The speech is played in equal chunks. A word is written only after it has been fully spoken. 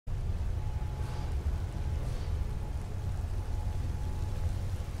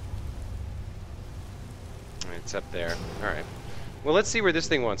It's up there. Alright. Well, let's see where this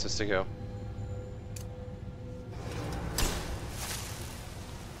thing wants us to go.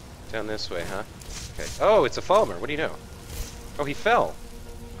 Down this way, huh? Okay. Oh, it's a Falmer. What do you know? Oh, he fell.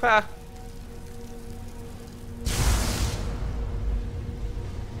 Ha!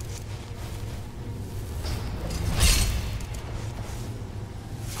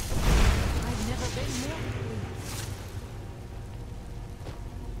 I've never been more.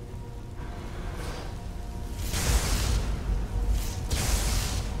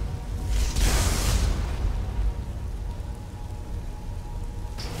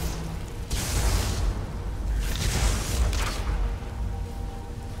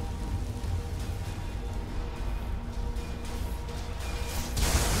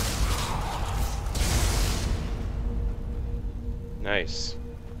 Nice.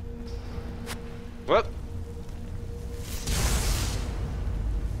 Whoop.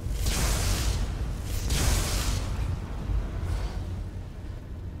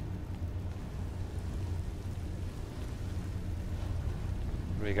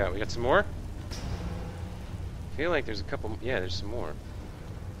 What do we got? We got some more? I feel like there's a couple. Yeah, there's some more.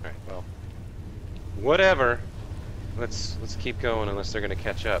 Alright, well. Whatever. Let's keep going unless they're gonna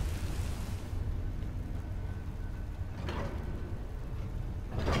catch up.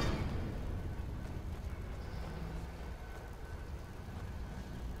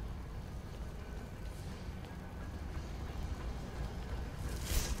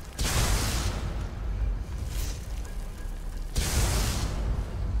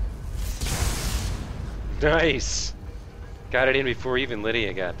 Nice! Got it in before even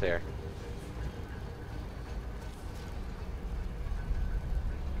Lydia got there.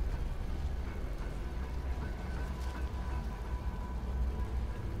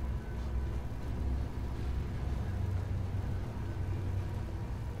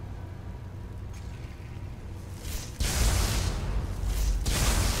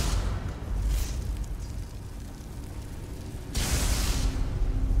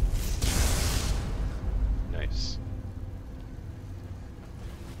 Nice.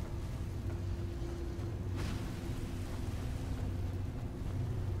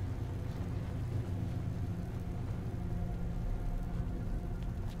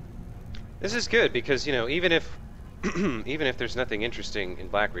 This is good because, you know, even if even if there's nothing interesting in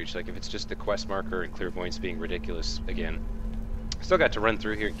Blackreach, like if it's just the quest marker and clairvoyance being ridiculous again, I still got to run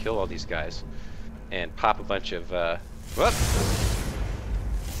through here and kill all these guys and pop a bunch of whoop.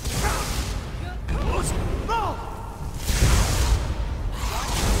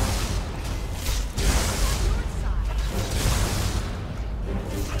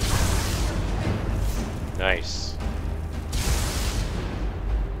 Nice.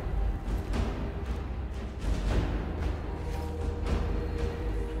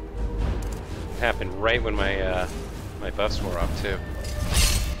 Happened right when my my buffs wore off too.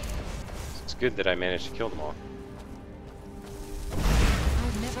 It's good that I managed to kill them all.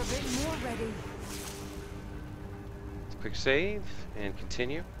 I've never been more ready. Quick save and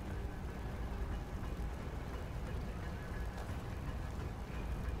continue.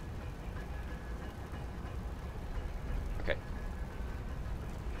 Okay.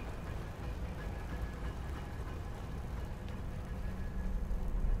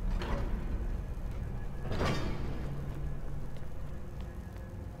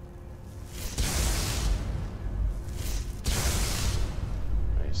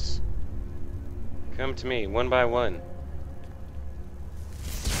 Nice. Come to me, one by one.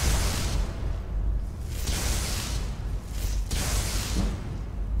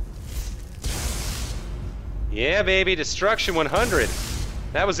 Yeah, baby, destruction 100.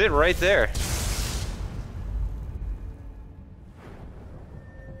 That was it right there.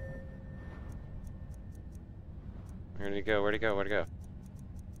 Where'd it go? Where'd it go? Where'd it go?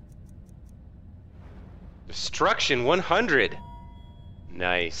 Destruction 100.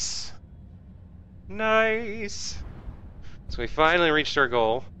 Nice. Nice. So we finally reached our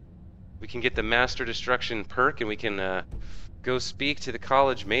goal. We can get the Master Destruction perk, and we can go speak to the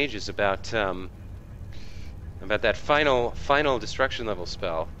college mages about that final destruction level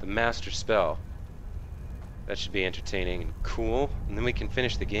spell, the Master Spell. That should be entertaining and cool, and then we can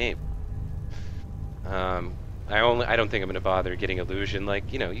finish the game. I don't think I'm gonna bother getting Illusion.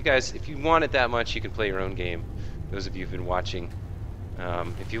 Like, you know, you guys, if you want it that much, you can play your own game. Those of you who've been watching.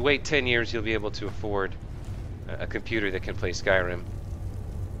 If you wait 10 years, you'll be able to afford a computer that can play Skyrim.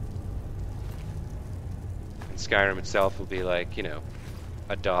 And Skyrim itself will be like, you know,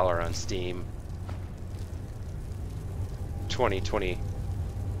 $1 on Steam. 20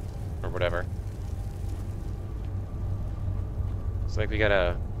 or whatever. It's like we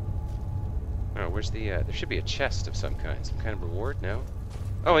gotta Oh, where's the, there should be a chest of some kind. Some kind of reward? No?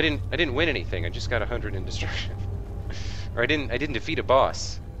 Oh, I didn't win anything. I just got 100 in destruction. Or I didn't defeat a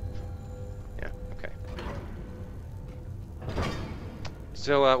boss. Yeah, okay.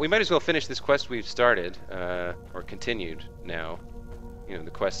 So, we might as well finish this quest we've started, or continued now. You know,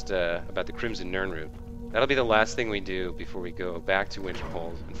 the quest, about the Crimson Nirnroot. That'll be the last thing we do before we go back to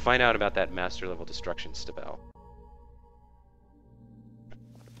Winterhold and find out about that master level destruction spell.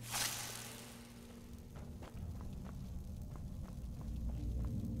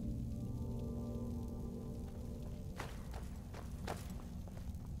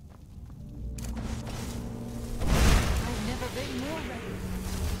 I've never been more ready.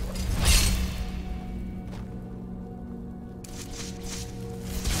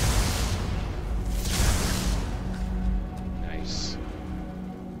 Nice.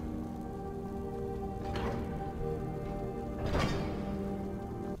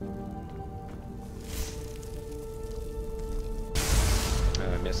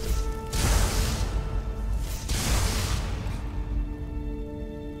 Oh, I missed him.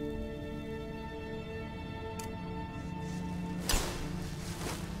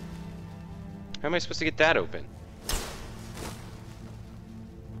 How am I supposed to get that open?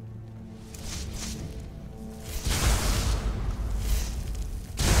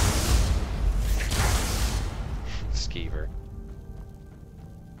 Skeever.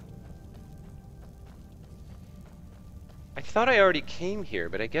 I thought I already came here,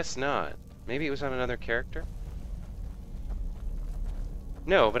 but I guess not. Maybe it was on another character?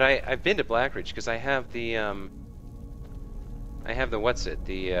 No, but I've been to Blackridge because I have the what's it?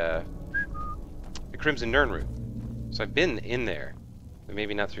 The Crimson Nirnroot. So I've been in there. But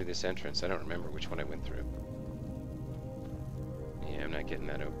maybe not through this entrance. I don't remember which one I went through. Yeah, I'm not getting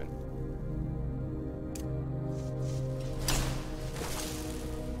that open.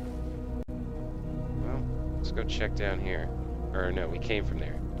 Well, let's go check down here. Or no, we came from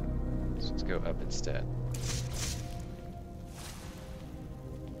there. So let's go up instead.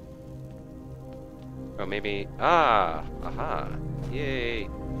 Oh, maybe... Ah! Aha! Yay!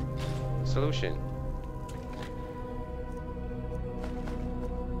 Solution.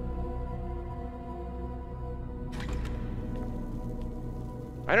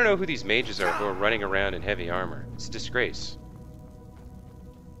 I don't know who these mages are who are running around in heavy armor. It's a disgrace.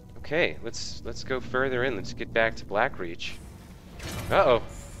 Okay, let's go further in. Let's get back to Blackreach. Uh-oh.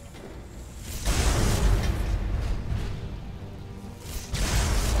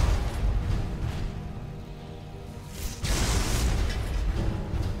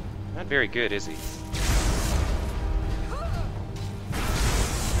 Not very good, is he?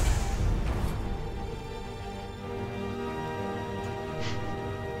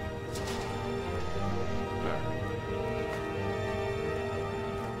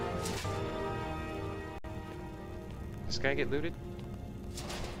 This guy get looted?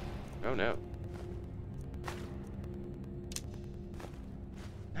 Oh no.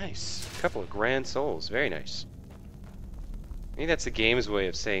 Nice. A couple of grand souls. Very nice. Maybe that's the game's way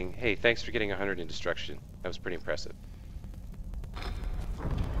of saying, hey, thanks for getting 100 in destruction. That was pretty impressive.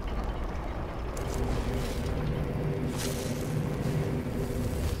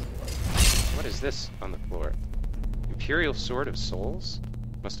 What is this on the floor? Imperial Sword of Souls?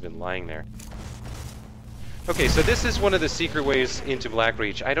 Must have been lying there. Okay, so this is one of the secret ways into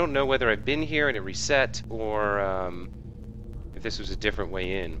Blackreach. I don't know whether I've been here and it reset, or if this was a different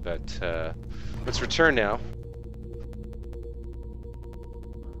way in, but let's return now.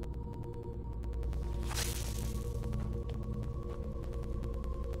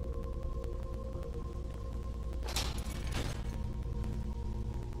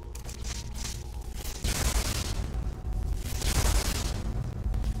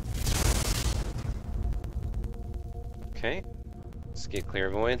 Okay, let's get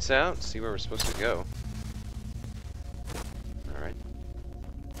clairvoyance out, see where we're supposed to go. Alright.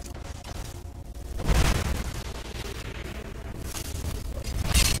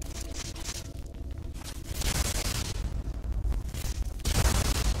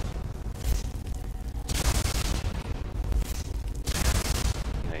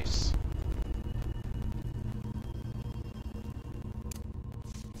 Nice.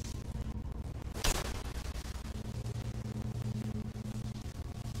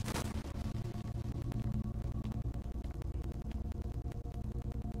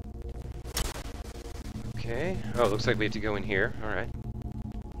 Okay. Oh, looks like we have to go in here. Alright.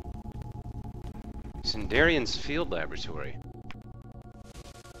 Sindarian's Field Laboratory.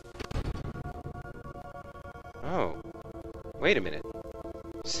 Oh. Wait a minute.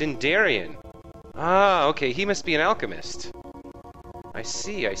 Sindarian. Ah, okay. He must be an alchemist. I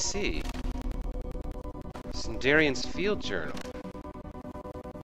see, I see. Darian's field journal.